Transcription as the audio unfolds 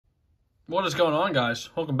What is going on, guys?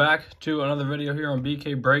 Welcome back to another video here on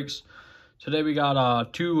BK Breaks. Today we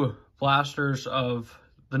got two blasters of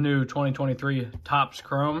the new 2023 Topps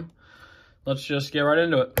Chrome. Let's just get right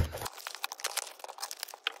into it.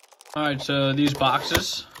 Alright, so these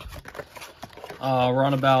boxes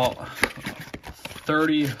run about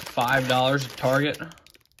 $35 at Target.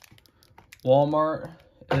 Walmart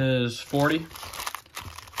is $40,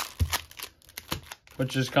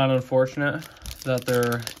 which is kind of unfortunate that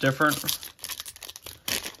they're different,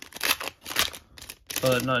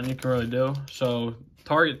 but nothing you can really do. So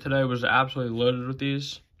Target today was absolutely loaded with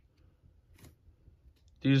these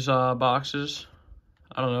boxes.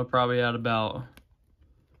 I don't know, probably had about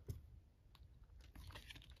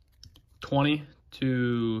 20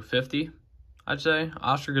 to 50, I'd say.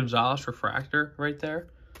 Oscar Gonzalez refractor right there.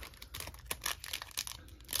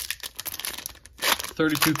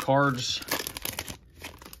 32 cards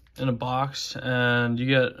in a box, and you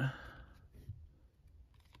get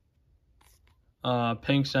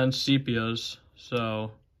pinks and sepias.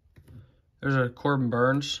 So there's a Corbin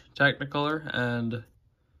Burns Technicolor and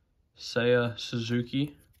Seiya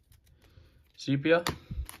Suzuki sepia.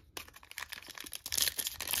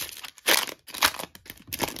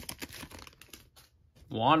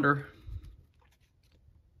 Wander,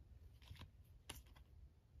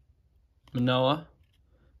 Manoah,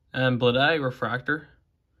 and Blade refractor.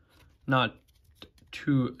 Not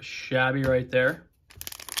too shabby right there.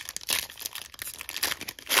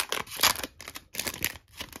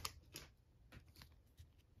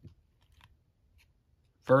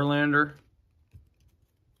 Verlander,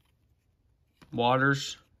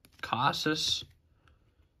 Waters, Casas,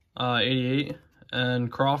 88,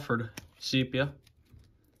 and Crawford sepia.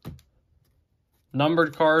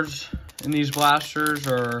 Numbered cards in these blasters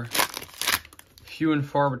are few and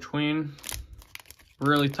far between.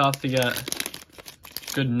 Really tough to get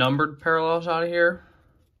good numbered parallels out of here,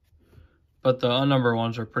 but the unnumbered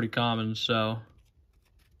ones are pretty common. So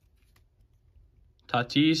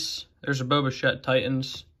Tatis, there's a Bo Bichette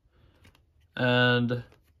Titans, and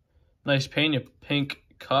nice Pena pink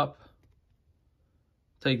cup.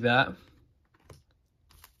 Take that.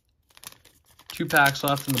 2 packs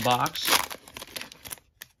left in the box.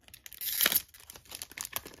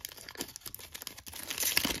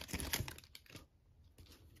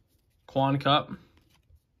 Quan Cup,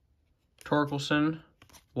 Torkelson,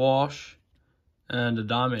 Walsh, and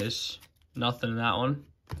Adames. Nothing in that one.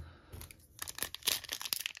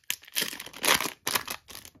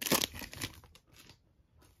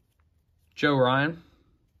 Joe Ryan,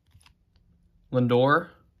 Lindor,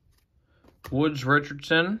 Woods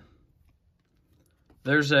Richardson.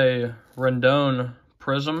 There's a Rendon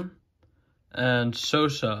Prism, and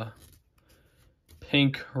Sosa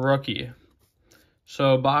pink rookie.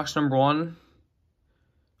 So box number 1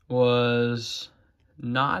 was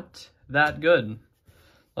not that good.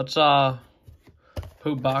 Let's hope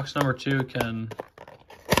box number 2 can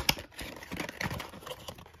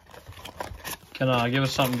give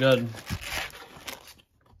us something good.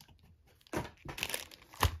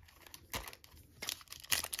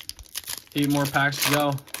 Eight more packs to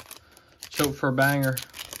go. Let's hope for a banger.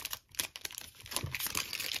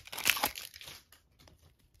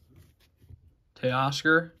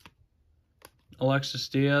 Teoscar, Alexis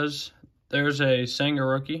Diaz. There's a Senga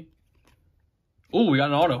rookie. Ooh, we got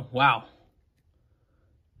an auto. Wow.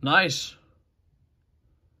 Nice.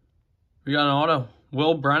 We got an auto.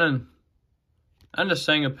 Will Brennan. And a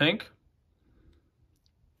Senga pink.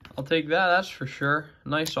 I'll take that, that's for sure.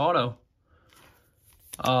 Nice auto.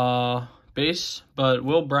 Base, but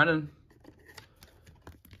Will Brennan.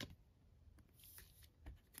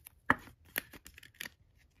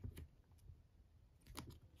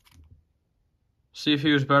 See if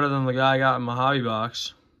he was better than the guy I got in my hobby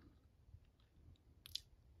box.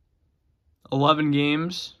 11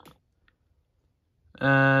 games.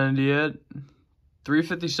 And he had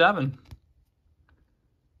 357.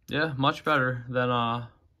 Yeah, much better than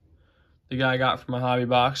the guy I got from my hobby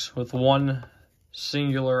box with one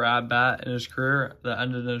singular at-bat in his career that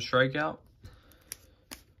ended in a strikeout.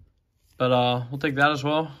 But we'll take that as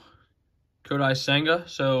well. Kodai Senga.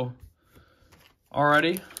 So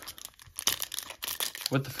already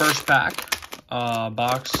with the first pack,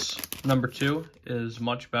 box number 2 is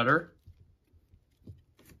much better.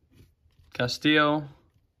 Castillo,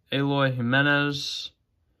 Eloy Jimenez,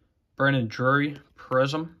 Brandon Drury,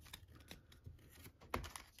 Prism.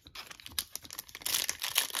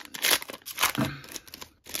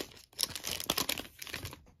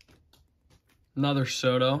 Another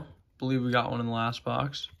Soto. Believe we got one in the last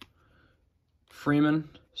box. Freeman,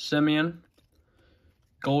 Simeon,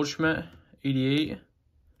 Goldschmidt, 88,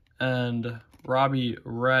 and Robbie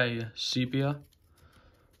Ray Sepia.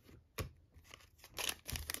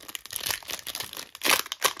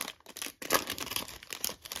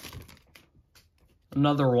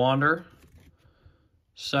 Another Wander.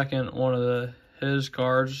 Second one of his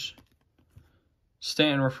cards.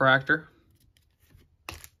 Stanton Refractor.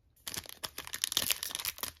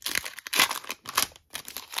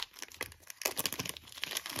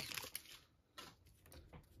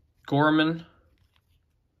 Gorman,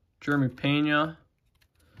 Jeremy Pena,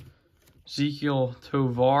 Ezekiel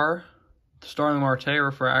Tovar, Starling Marte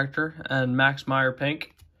Refractor, and Max Meyer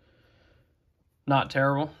Pink. Not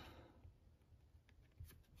terrible.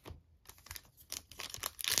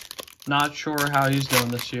 Not sure how he's doing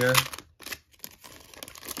this year.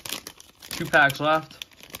 2 packs left.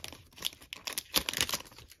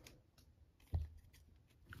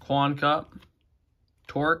 Quan Cup,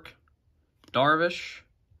 Torque, Darvish,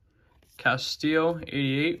 Castillo,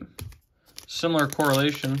 88. Similar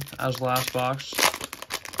correlation as last box.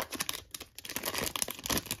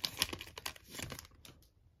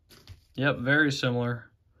 Yep, very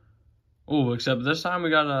similar. Oh, except this time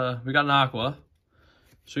we got an Aqua.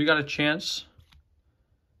 So we got a chance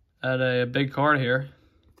at a big card here.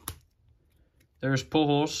 There's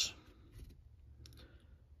Pujols.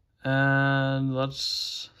 And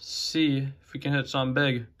let's see if we can hit something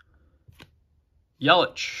big.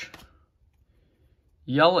 Yelich.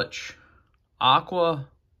 Aqua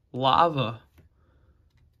Lava.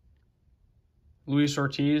 Luis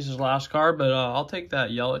Ortiz, his last card, but I'll take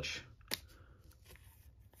that Yelich.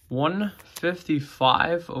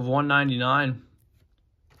 155 of 199.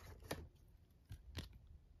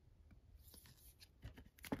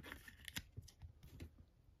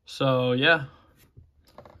 So, yeah.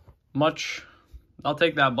 I'll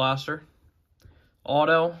take that blaster.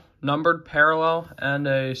 Auto, numbered, parallel, and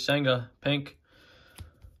a Senga pink.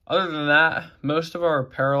 Other than that, most of our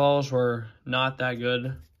parallels were not that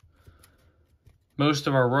good. Most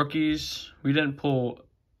of our rookies, we didn't pull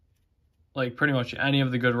like pretty much any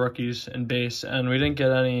of the good rookies in base, and we didn't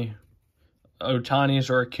get any Otanis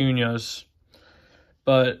or Acuñas.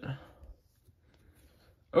 But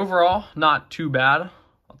overall, not too bad.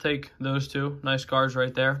 I'll take those two. Nice cards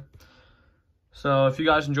right there. So if you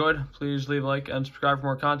guys enjoyed, please leave a like and subscribe for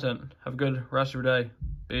more content. Have a good rest of your day.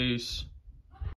 Peace.